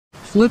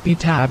Flippy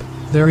tab,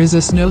 there is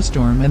a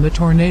snowstorm and the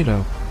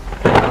tornado.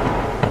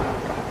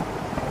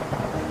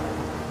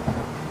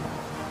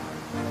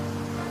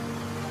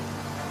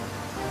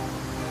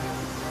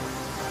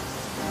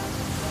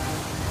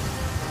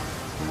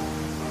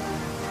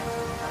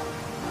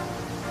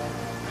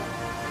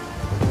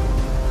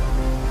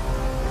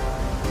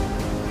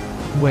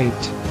 Wait.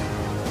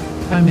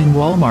 I'm in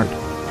Walmart.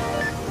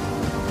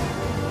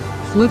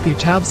 Flippy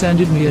tab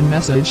sended me a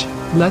message,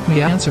 let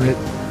me answer it.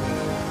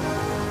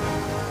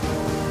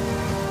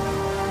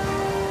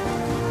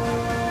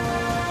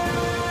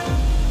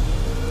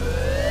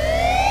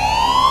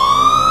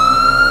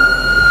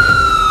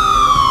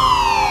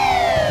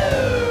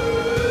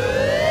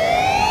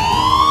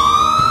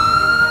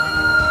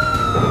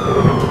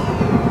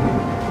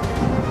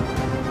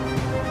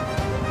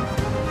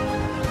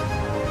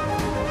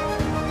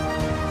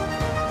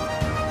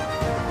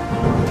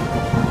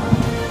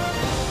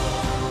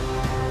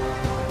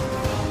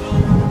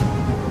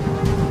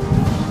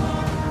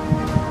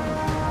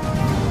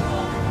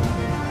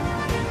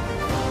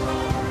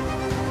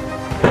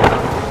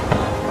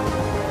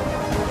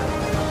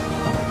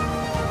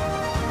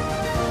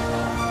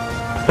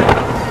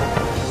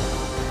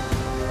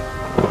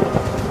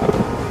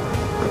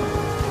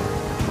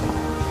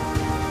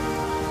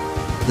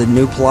 The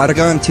new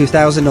Plotagon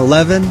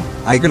 2011,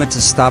 I'm going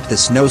to stop the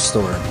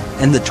snowstorm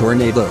and the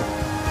tornado.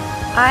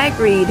 I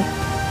agreed.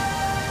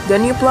 The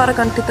new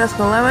Plotagon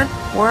 2011,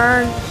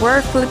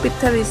 where Flippy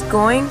Tab is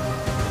going?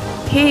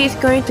 He is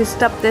going to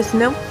stop the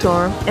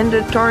snowstorm and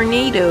the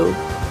tornado.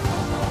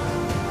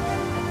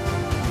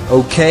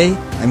 Okay,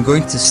 I'm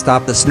going to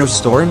stop the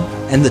snowstorm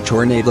and the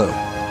tornado.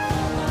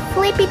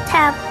 Flippy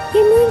Tab,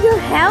 you need your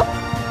help?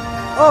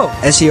 Oh,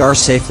 SER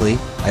safely,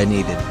 I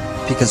need it.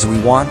 Because we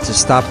want to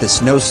stop the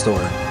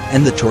snowstorm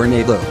and the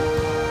tornado.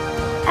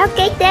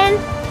 Okay then.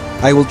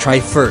 I will try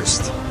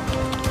first.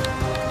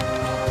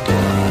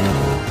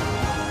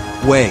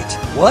 Wait,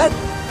 what?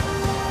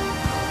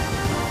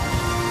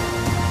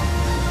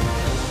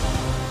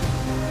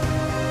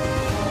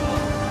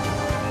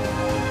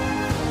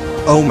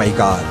 Oh my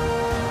god.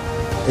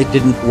 It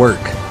didn't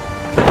work.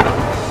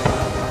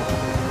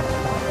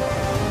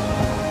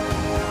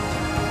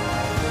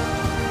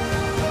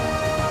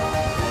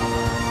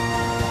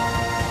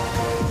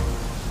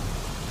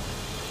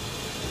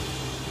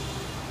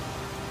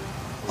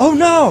 Oh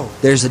no!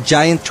 There's a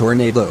giant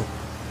tornado.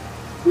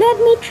 Let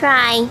me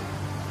try.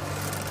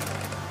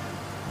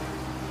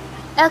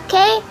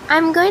 Okay,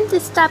 I'm going to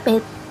stop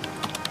it.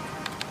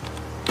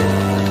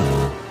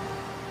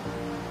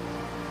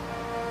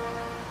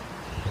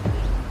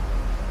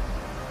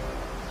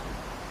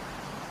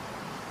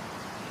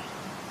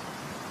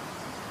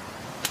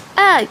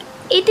 Ugh,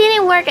 it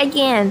didn't work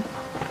again.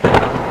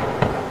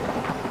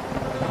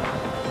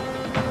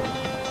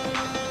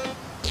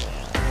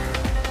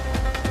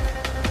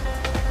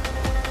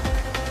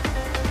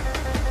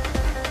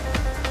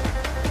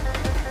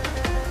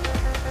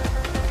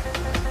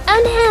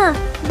 Oh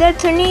no! The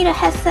tornado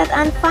has set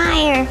on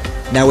fire.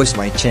 Now is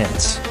my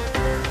chance.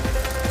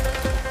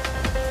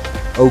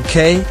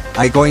 Okay,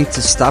 I'm going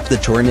to stop the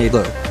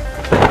tornado.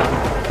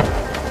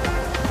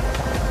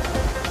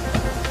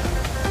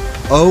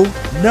 Oh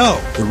no!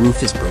 The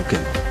roof is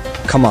broken.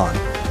 Come on.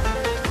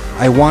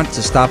 I want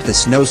to stop the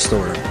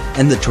snowstorm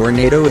and the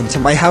tornado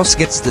until my house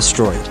gets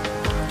destroyed.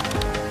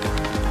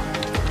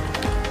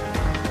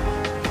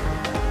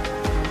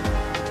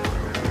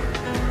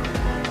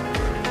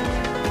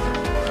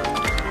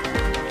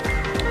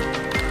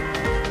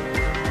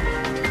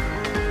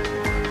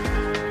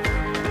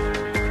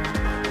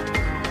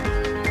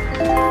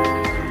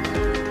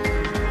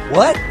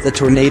 What? The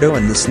tornado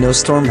and the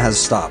snowstorm has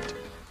stopped.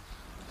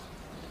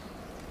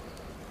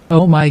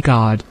 Oh my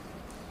god.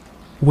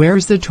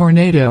 Where's the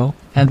tornado,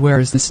 and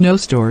where's the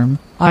snowstorm?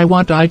 I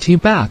want IT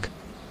back.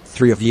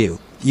 3 of you.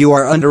 You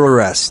are under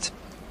arrest.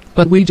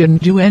 But we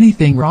didn't do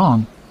anything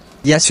wrong.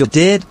 Yes, you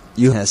did.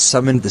 You have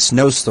summoned the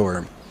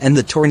snowstorm and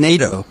the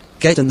tornado.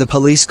 Get in the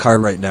police car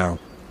right now.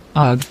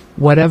 Ugh,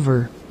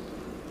 whatever.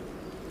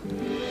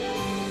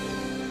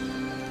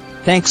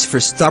 Thanks for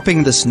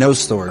stopping the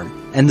snowstorm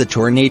and the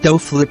tornado,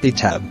 Flippy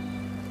Tab.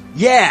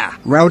 Yeah,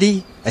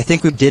 Rowdy, I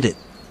think we did it.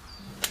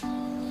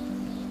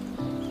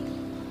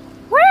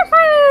 We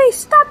finally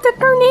stopped the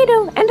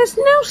tornado and the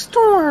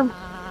snowstorm.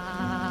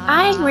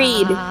 I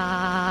agreed.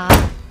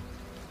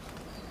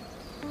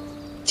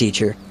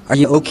 Teacher, are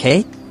you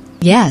okay?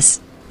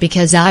 Yes,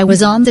 because I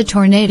was on the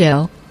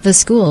tornado. The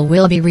school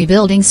will be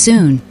rebuilding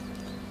soon.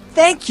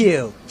 Thank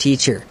you,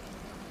 teacher.